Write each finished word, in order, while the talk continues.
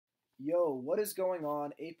Yo, what is going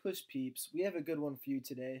on, APUSH peeps? We have a good one for you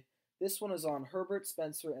today. This one is on Herbert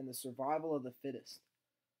Spencer and the survival of the fittest.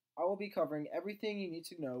 I will be covering everything you need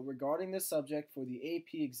to know regarding this subject for the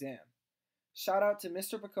AP exam. Shout out to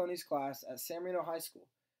Mr. Picconi's class at San Marino High School.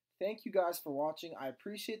 Thank you guys for watching. I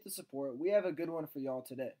appreciate the support. We have a good one for y'all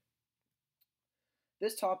today.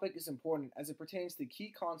 This topic is important as it pertains to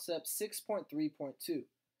Key Concept 6.3.2.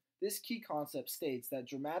 This key concept states that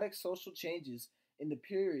dramatic social changes in the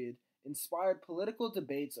period inspired political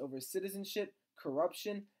debates over citizenship,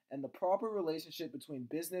 corruption, and the proper relationship between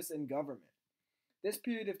business and government. This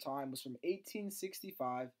period of time was from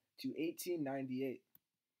 1865 to 1898.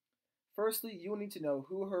 Firstly, you will need to know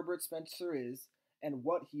who Herbert Spencer is and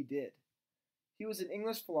what he did. He was an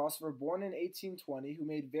English philosopher born in 1820 who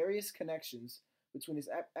made various connections between his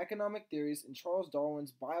economic theories and Charles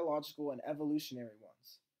Darwin's biological and evolutionary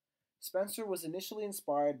ones. Spencer was initially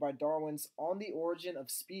inspired by Darwin's On the Origin of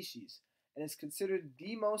Species and is considered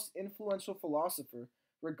the most influential philosopher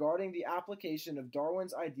regarding the application of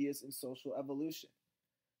Darwin's ideas in social evolution.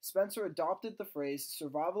 Spencer adopted the phrase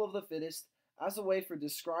survival of the fittest as a way for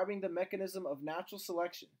describing the mechanism of natural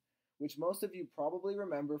selection, which most of you probably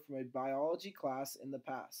remember from a biology class in the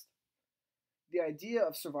past. The idea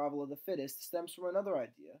of survival of the fittest stems from another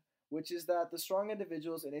idea, which is that the strong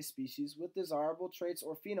individuals in a species with desirable traits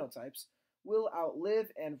or phenotypes will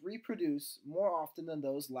outlive and reproduce more often than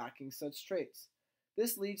those lacking such traits.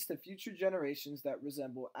 This leads to future generations that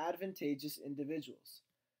resemble advantageous individuals.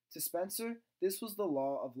 To Spencer, this was the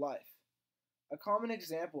law of life. A common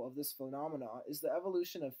example of this phenomenon is the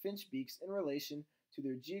evolution of finchbeaks in relation to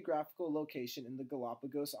their geographical location in the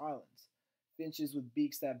Galapagos Islands. Finches with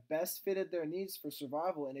beaks that best fitted their needs for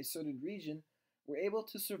survival in a certain region were able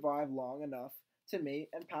to survive long enough to mate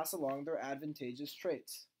and pass along their advantageous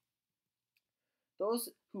traits. Those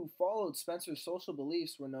who followed Spencer's social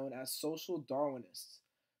beliefs were known as social Darwinists.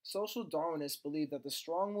 Social Darwinists believed that the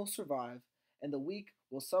strong will survive and the weak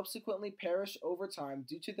will subsequently perish over time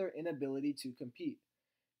due to their inability to compete.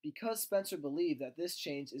 Because Spencer believed that this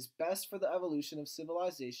change is best for the evolution of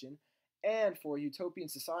civilization and for a utopian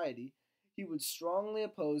society, he would strongly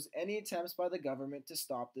oppose any attempts by the government to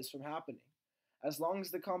stop this from happening. As long as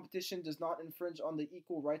the competition does not infringe on the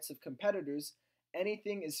equal rights of competitors,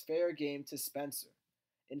 anything is fair game to Spencer.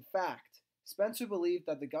 In fact, Spencer believed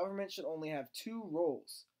that the government should only have two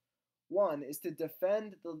roles. One is to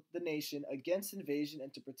defend the nation against invasion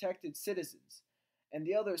and to protect its citizens, and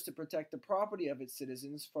the other is to protect the property of its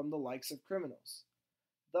citizens from the likes of criminals.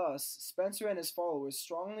 Thus, Spencer and his followers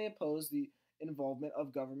strongly opposed the involvement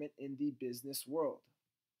of government in the business world.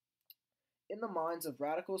 In the minds of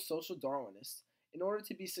radical social Darwinists, in order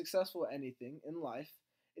to be successful at anything in life,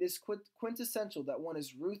 it is quintessential that one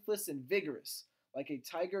is ruthless and vigorous, like a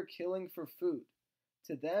tiger killing for food.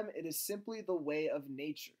 To them, it is simply the way of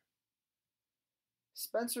nature.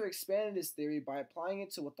 Spencer expanded his theory by applying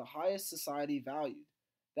it to what the highest society valued,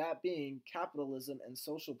 that being capitalism and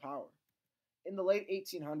social power. In the late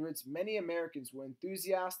 1800s, many Americans were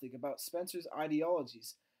enthusiastic about Spencer's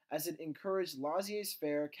ideologies as it encouraged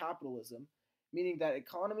laissez-faire capitalism, meaning that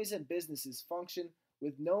economies and businesses function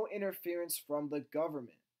with no interference from the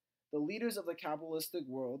government. The leaders of the capitalistic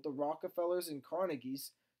world, the Rockefellers and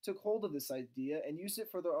Carnegies, took hold of this idea and used it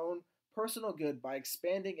for their own personal good by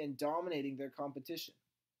expanding and dominating their competition.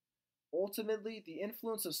 Ultimately, the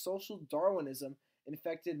influence of social Darwinism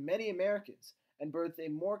infected many Americans and birthed a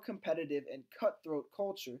more competitive and cutthroat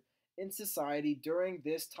culture in society during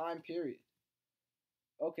this time period.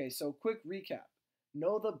 Okay, so quick recap.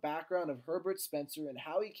 Know the background of Herbert Spencer and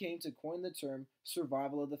how he came to coin the term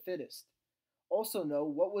survival of the fittest. Also know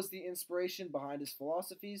what was the inspiration behind his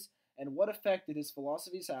philosophies and what effect did his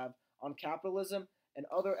philosophies have on capitalism and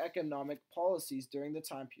other economic policies during the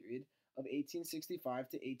time period of 1865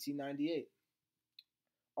 to 1898.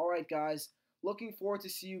 Alright guys, looking forward to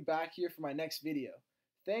see you back here for my next video.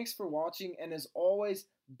 Thanks for watching, and as always,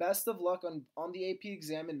 best of luck on the AP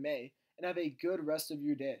exam in May, and have a good rest of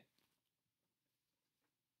your day.